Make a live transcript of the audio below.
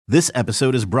This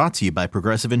episode is brought to you by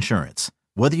Progressive Insurance.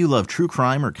 Whether you love true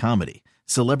crime or comedy,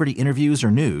 celebrity interviews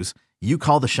or news, you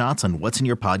call the shots on what's in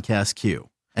your podcast queue.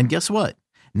 And guess what?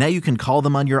 Now you can call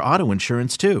them on your auto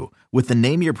insurance too with the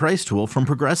Name Your Price tool from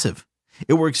Progressive.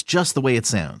 It works just the way it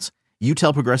sounds. You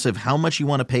tell Progressive how much you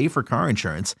want to pay for car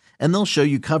insurance, and they'll show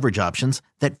you coverage options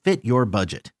that fit your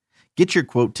budget. Get your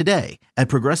quote today at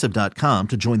Progressive.com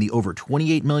to join the over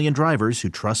 28 million drivers who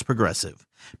trust Progressive.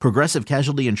 Progressive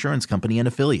Casualty Insurance Company and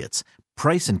Affiliates.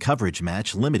 Price and coverage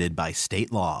match limited by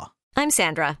state law. I'm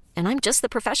Sandra, and I'm just the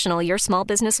professional your small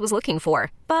business was looking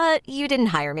for. But you didn't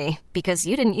hire me because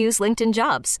you didn't use LinkedIn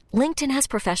Jobs. LinkedIn has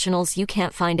professionals you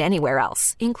can't find anywhere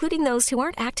else, including those who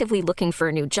aren't actively looking for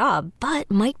a new job, but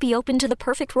might be open to the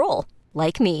perfect role,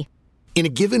 like me. In a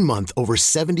given month, over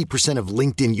 70% of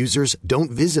LinkedIn users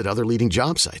don't visit other leading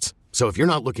job sites. So if you're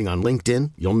not looking on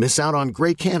LinkedIn, you'll miss out on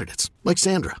great candidates like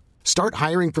Sandra. Start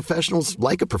hiring professionals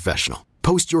like a professional.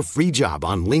 Post your free job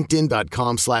on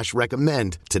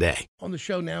linkedin.com/recommend today. On the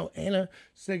show now, Anna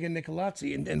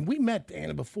Siga-Nicolazzi. And we met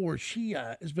Anna before. She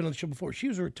has been on the show before. She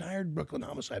was a retired Brooklyn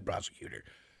homicide prosecutor.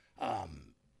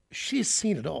 She's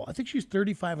seen it all. I think she's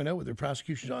 35-0 with her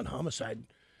prosecutions on homicide.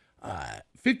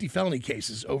 50 felony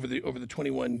cases over the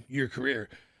 21-year career.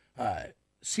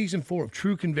 Season 4 of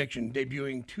True Conviction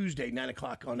debuting Tuesday, 9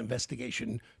 o'clock on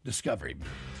Investigation Discovery.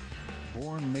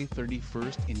 Born May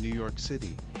 31st in New York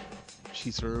City,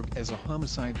 she served as a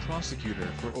homicide prosecutor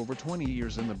for over 20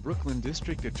 years in the Brooklyn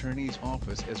District Attorney's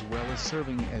Office, as well as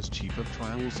serving as Chief of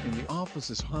Trials in the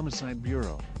office's Homicide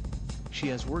Bureau. She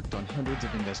has worked on hundreds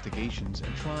of investigations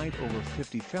and tried over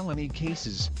 50 felony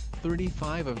cases,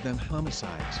 35 of them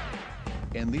homicides.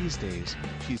 And these days,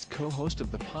 she's co-host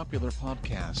of the popular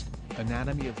podcast,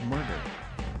 Anatomy of Murder,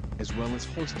 as well as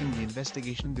hosting the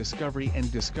Investigation Discovery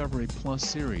and Discovery Plus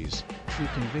series, True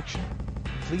Conviction.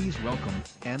 Please welcome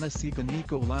Anna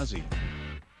Siga-Nicolazzi.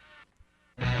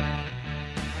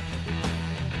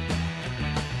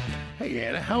 Hey,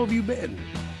 Anna, how have you been?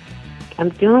 I'm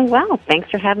doing well. Thanks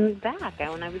for having me back.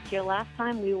 When I was here last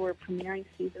time, we were premiering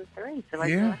season 3, so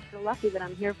I feel lucky that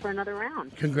I'm here for another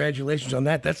round. Congratulations on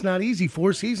that. That's not easy.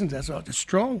 4 seasons, that's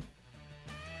strong.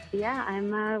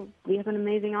 Yeah, we have an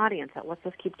amazing audience that lets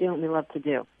us keep doing what we love to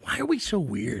do. Why are we so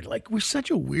weird? Like, we're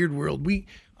such a weird world. We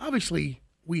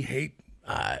hate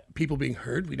people being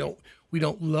hurt. We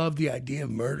don't love the idea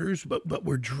of murders, but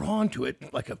we're drawn to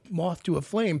it like a moth to a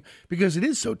flame because it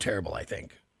is so terrible, I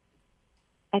think.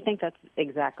 I think that's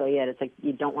exactly it. It's like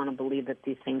you don't want to believe that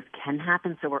these things can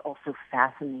happen, so we're also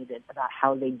fascinated about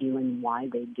how they do and why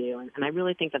they do. And I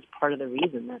really think that's part of the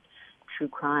reason that true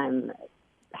crime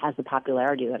has the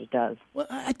popularity that it does. Well,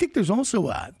 I think there's also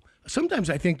sometimes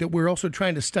I think that we're also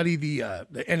trying to study the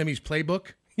enemy's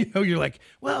playbook. You know, you're like,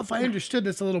 well, if I understood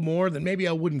this a little more, then maybe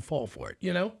I wouldn't fall for it.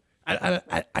 You know, I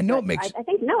know it makes. I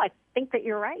think that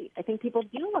you're right. I think people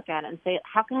do look at it and say,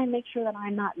 how can I make sure that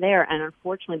I'm not there? And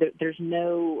unfortunately, there is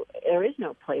no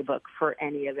playbook for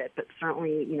any of it. But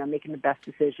certainly, making the best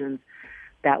decisions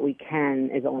that we can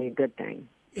is only a good thing.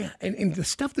 Yeah, and the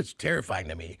stuff that's terrifying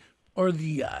to me are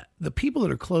the people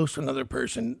that are close to another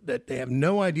person that they have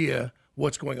no idea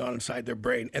what's going on inside their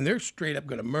brain, and they're straight up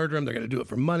going to murder them. They're going to do it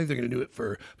for money. They're going to do it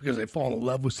because they fall in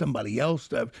love with somebody else,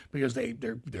 because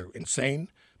they're insane.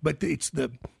 But it's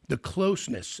the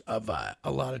closeness of a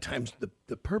lot of times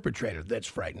the perpetrator that's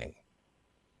frightening.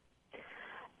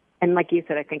 And like you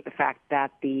said, I think the fact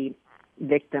that the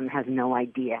victim has no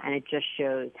idea, and it just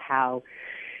shows how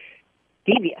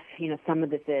devious, some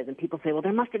of this is. And people say, well,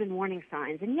 there must have been warning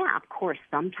signs. And yeah, of course,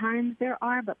 sometimes there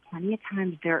are, but plenty of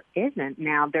times there isn't.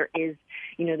 Now, there is,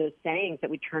 those sayings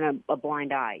that we turn a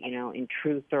blind eye, in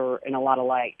truth or in a lot of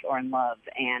like or in love.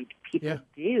 And people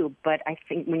do. But I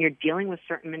think when you're dealing with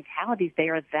certain mentalities, they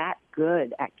are that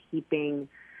good at keeping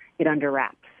it under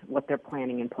wraps, what they're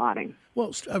planning and plotting.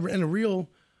 Well, and a real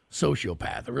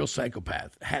sociopath, a real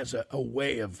psychopath has a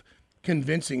way of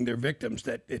convincing their victims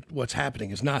that what's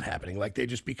happening is not happening. Like they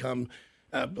just become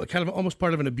kind of almost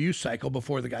part of an abuse cycle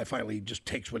before the guy finally just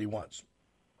takes what he wants.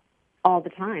 All the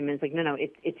time. And it's like, no,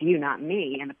 it's you, not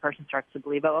me. And the person starts to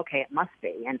believe, oh, okay, it must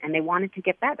be. And they want it to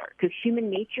get better. Because human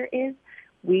nature is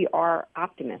we are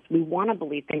optimists. We want to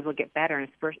believe things will get better. And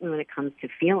especially when it comes to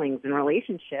feelings and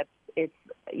relationships, it's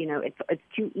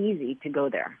too easy to go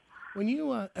there. When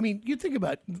you, you think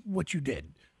about what you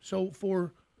did. So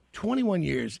for 21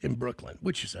 years in Brooklyn,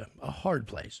 which is a hard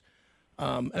place.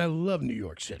 And I love New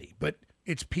York City, but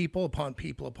it's people upon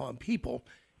people upon people.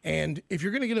 And if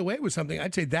you're going to get away with something,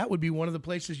 I'd say that would be one of the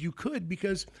places you could,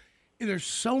 because there's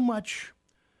so much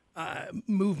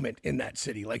movement in that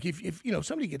city. Like if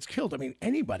somebody gets killed, I mean,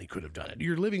 anybody could have done it.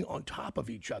 You're living on top of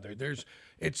each other. There's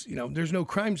no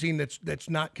crime scene that's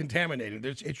not contaminated.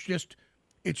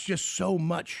 It's just so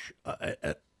much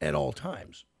at all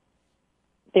times.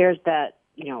 There's that,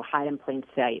 hide in plain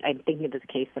sight. I'm thinking of this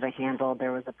case that I handled.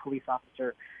 There was a police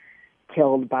officer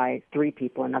killed by 3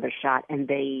 people, another shot, and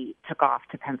they took off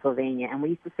to Pennsylvania. And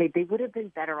we used to say they would have been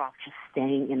better off just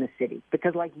staying in the city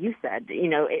because, like you said,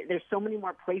 there's so many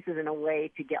more places in a way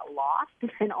to get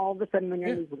lost. And all of a sudden when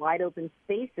you're in these wide open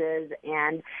spaces,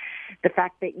 and the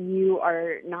fact that you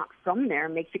are not from there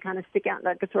makes you kind of stick out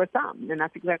like a sore thumb. And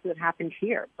that's exactly what happened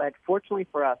here. But fortunately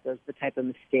for us, those are the type of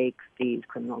mistakes these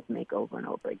criminals make over and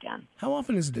over again. How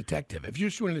often is a detective, if you're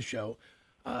just joining the show,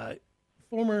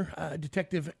 former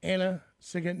Detective Anna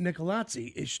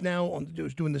Siga-Nicolazzi is now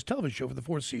doing this television show for the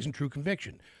 4th season, True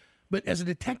Conviction. But as a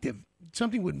detective,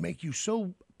 something would make you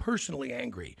so personally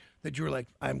angry that you're like,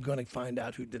 I'm going to find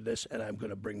out who did this and I'm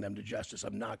going to bring them to justice.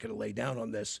 I'm not going to lay down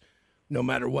on this no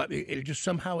matter what. It just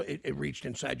somehow it reached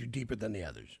inside you deeper than the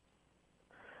others.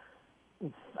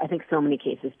 I think so many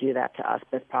cases do that to us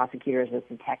as prosecutors, as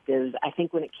detectives. I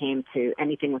think when it came to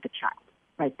anything with a child,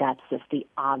 right, that's just the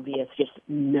obvious, just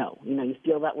no. You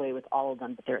feel that way with all of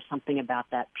them, but there's something about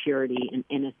that purity and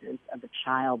innocence of a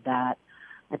child that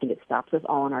I think it stops us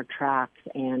all in our tracks.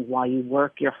 And while you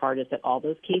work your hardest at all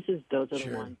those cases, those are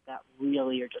the ones that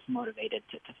really are just motivated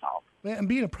to solve. And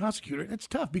being a prosecutor, that's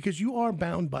tough because you are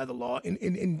bound by the law,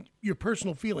 and your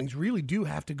personal feelings really do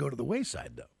have to go to the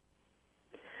wayside, though.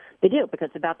 They do, because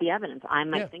it's about the evidence. I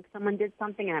might think someone did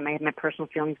something, and I might have my personal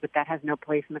feelings, but that has no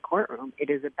place in the courtroom.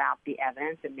 It is about the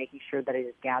evidence and making sure that it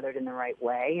is gathered in the right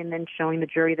way, and then showing the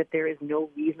jury that there is no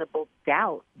reasonable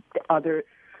doubt other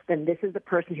than this is the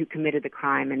person who committed the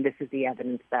crime, and this is the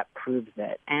evidence that proves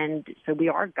it. And so we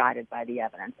are guided by the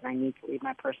evidence, and I need to leave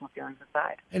my personal feelings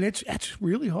aside. And it's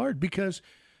really hard because,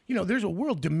 there's a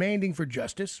world demanding for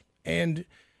justice, and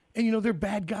there are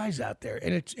bad guys out there,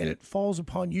 and it falls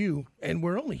upon you, and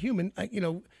we're only human.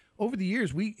 Over the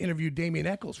years, we interviewed Damien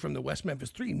Echols from the West Memphis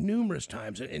 3 numerous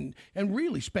times and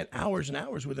really spent hours and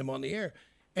hours with him on the air.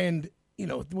 And,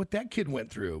 what that kid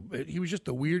went through, he was just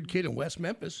a weird kid in West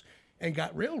Memphis and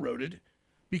got railroaded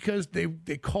because they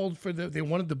called for they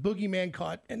wanted the boogeyman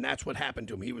caught, and that's what happened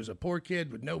to him. He was a poor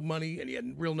kid with no money, and he had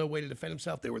no way to defend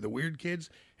himself. They were the weird kids.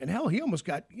 And hell, he almost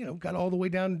got all the way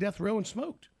down to death row and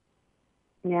smoked.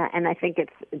 Yeah, and I think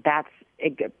that's a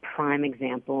good prime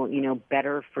example.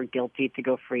 Better for guilty to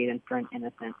go free than for an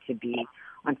innocent to be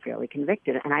unfairly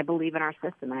convicted. And I believe in our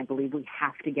system, and I believe we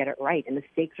have to get it right. And the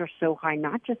stakes are so high,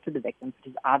 not just to the victims,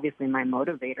 which is obviously my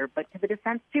motivator, but to the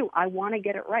defense too. I want to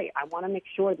get it right. I want to make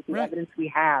sure that the evidence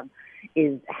we have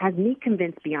has me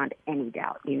convinced beyond any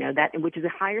doubt. That which is a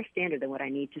higher standard than what I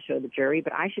need to show the jury.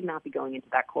 But I should not be going into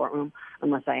that courtroom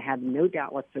unless I have no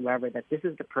doubt whatsoever that this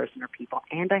is the person or people,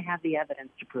 and I have the evidence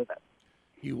to prove it.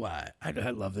 I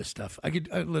love this stuff.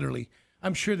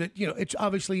 I'm sure that, it's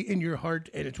obviously in your heart,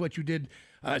 and it's what you did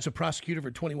as a prosecutor for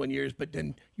 21 years. But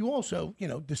then you also,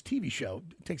 this TV show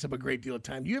takes up a great deal of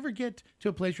time. Do you ever get to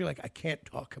a place where you're like, I can't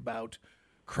talk about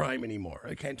crime anymore.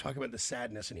 I can't talk about the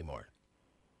sadness anymore?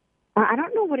 I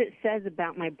don't know what it says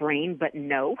about my brain, but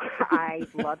no, I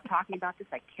love talking about this.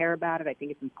 I care about it. I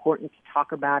think it's important to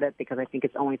talk about it because I think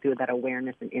it's only through that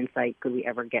awareness and insight could we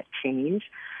ever get change.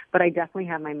 But I definitely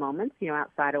have my moments,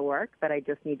 outside of work that I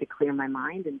just need to clear my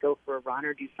mind and go for a run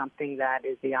or do something that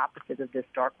is the opposite of this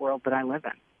dark world that I live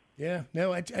in. Yeah,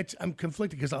 no, I'm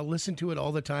conflicted because I'll listen to it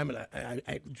all the time, and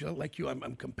I like you,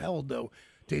 I'm compelled though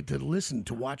to listen,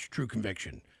 to watch True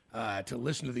Conviction, to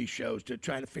listen to these shows, to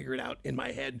try to figure it out in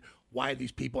my head why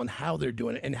these people and how they're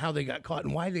doing it and how they got caught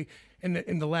and why they.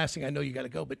 And the last thing, I know you got to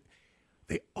go, but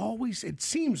they always. It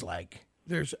seems like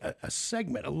there's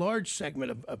a large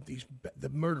segment of the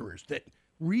murderers that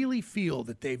really feel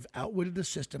that they've outwitted the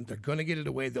system. They're going to get it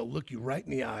away. They'll look you right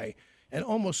in the eye and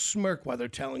almost smirk while they're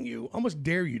telling you, almost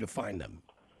dare you to find them.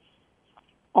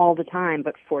 All the time,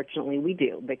 but fortunately we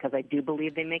do, because I do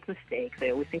believe they make mistakes.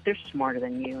 They always think they're smarter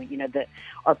than you.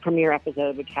 Our premiere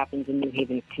episode, which happens in New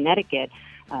Haven, Connecticut,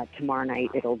 tomorrow night,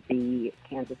 it'll be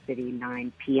Kansas City,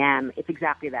 9 p.m. It's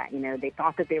exactly that. They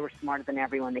thought that they were smarter than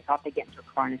everyone. They thought they'd get into a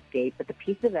car and escape, but the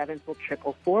piece of evidence will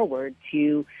trickle forward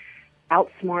to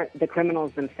outsmart the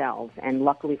criminals themselves. And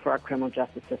luckily for our criminal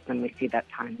justice system, we see that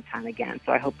time and time again.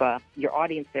 So I hope your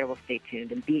audience there will stay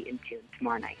tuned and be in tune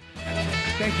tomorrow night.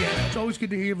 Thank you, Anna. It's always good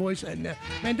to hear your voice. And,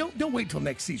 man, don't wait till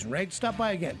next season, right? Stop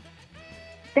by again.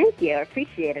 Thank you. I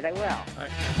appreciate it. I will. All right.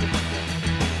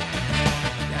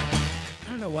 I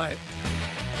don't know why.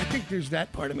 I think there's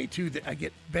that part of me, too, that I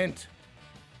get bent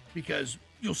because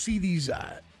you'll see these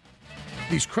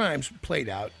these crimes played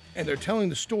out, and they're telling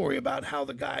the story about how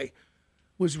the guy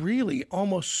was really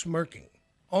almost smirking,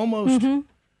 almost,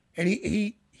 and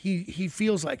he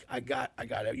feels like I got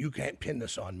it. You can't pin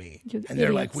this on me. And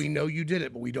they're like, we know you did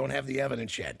it, but we don't have the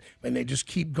evidence yet. And they just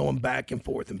keep going back and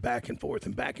forth and back and forth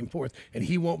and back and forth, and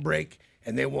he won't break,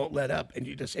 and they won't let up, and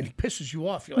he pisses you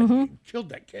off. You're like, you killed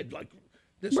that kid, like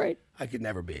this. Right. I could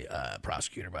never be a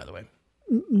prosecutor, by the way.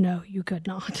 No, you could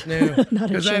not. No,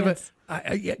 not a chance.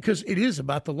 Because it is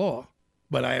about the law,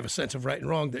 but I have a sense of right and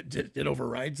wrong that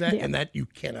overrides that, and that you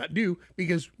cannot do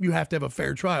because you have to have a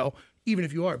fair trial, even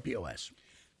if you are a POS.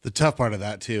 The tough part of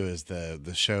that too is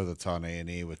the show that's on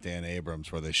A&E with Dan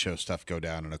Abrams, where they show stuff go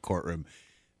down in a courtroom.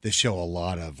 They show a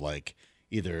lot of like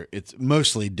either it's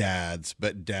mostly dads,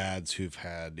 but dads who've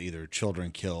had either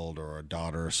children killed or a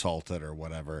daughter assaulted or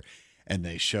whatever, and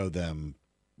they show them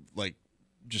like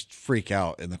just freak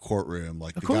out in the courtroom.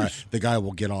 Like the guy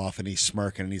will get off and he's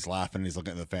smirking and he's laughing and he's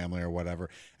looking at the family or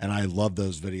whatever. And I love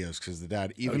those videos because the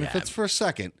dad, even if it's for a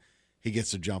second, he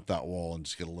gets to jump that wall and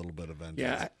just get a little bit of vengeance.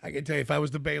 Yeah, I can tell you, if I was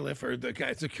the bailiff or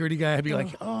the security guy, I'd be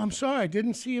like, oh, I'm sorry, I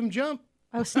didn't see him jump.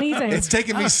 I was sneezing. It's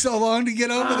taken me so long to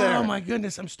get over there. Oh, my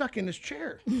goodness, I'm stuck in this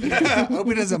chair. Hope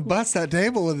he doesn't bust that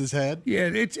table with his head.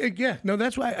 Yeah, no,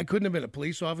 that's why I couldn't have been a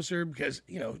police officer because,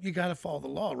 you got to follow the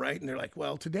law, right? And they're like,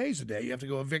 well, today's the day you have to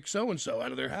go evict so-and-so out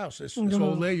of their house. This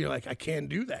old lady, you're like, I can't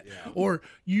do that. Yeah. Or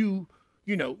you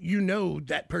know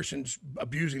that person's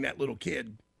abusing that little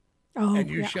kid. Oh, and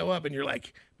you show up and you're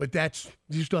like, but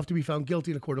you still have to be found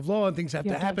guilty in a court of law and things have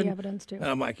to happen. Have the evidence too. And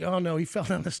I'm like, oh no, he fell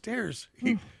down the stairs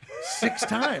 6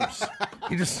 times.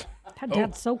 That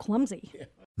dad's so clumsy. Yeah.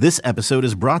 This episode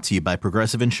is brought to you by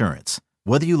Progressive Insurance.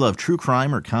 Whether you love true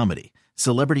crime or comedy,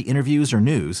 celebrity interviews or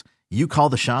news, you call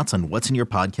the shots on what's in your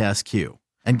podcast queue.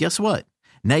 And guess what?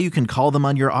 Now you can call them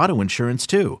on your auto insurance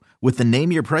too with the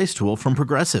Name Your Price tool from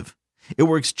Progressive. It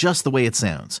works just the way it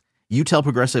sounds. You tell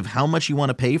Progressive how much you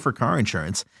want to pay for car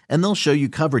insurance, and they'll show you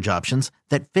coverage options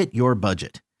that fit your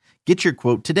budget. Get your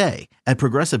quote today at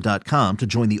Progressive.com to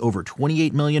join the over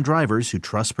 28 million drivers who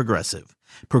trust Progressive.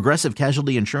 Progressive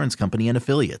Casualty Insurance Company and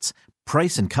Affiliates.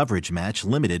 Price and coverage match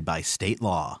limited by state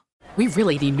law. We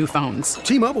really need new phones.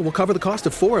 T-Mobile will cover the cost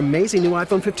of 4 amazing new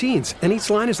iPhone 15s, and each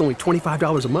line is only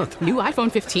 $25 a month. New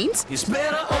iPhone 15s? It's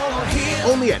better over here.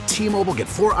 Only at T-Mobile, get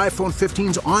 4 iPhone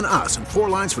 15s on us and 4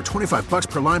 lines for $25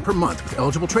 per line per month with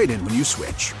eligible trade-in when you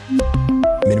switch.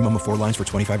 Minimum of 4 lines for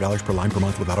 $25 per line per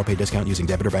month with autopay discount using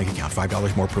debit or bank account.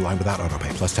 $5 more per line without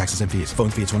autopay, plus taxes and fees. Phone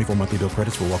fee at 24 monthly bill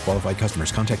credits for well-qualified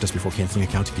customers. Contact us before canceling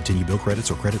account to continue bill credits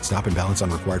or credit stop and balance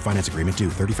on required finance agreement due.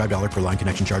 $35 per line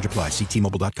connection charge applies. See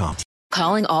T-Mobile.com.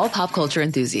 Calling all pop culture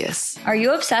enthusiasts. Are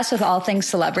you obsessed with all things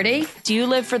celebrity? Do you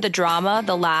live for the drama,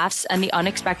 the laughs, and the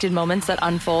unexpected moments that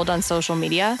unfold on social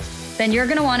media? Then you're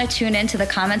going to want to tune in to the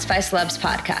Comments by Celebs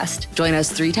podcast. Join us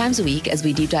 3 times a week as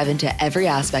we deep dive into every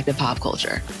aspect of pop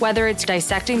culture. Whether it's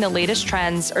dissecting the latest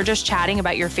trends or just chatting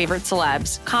about your favorite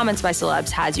celebs, Comments by Celebs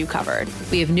has you covered.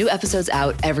 We have new episodes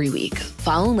out every week.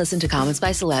 Follow and listen to Comments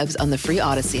by Celebs on the free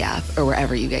Odyssey app or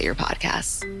wherever you get your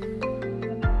podcasts.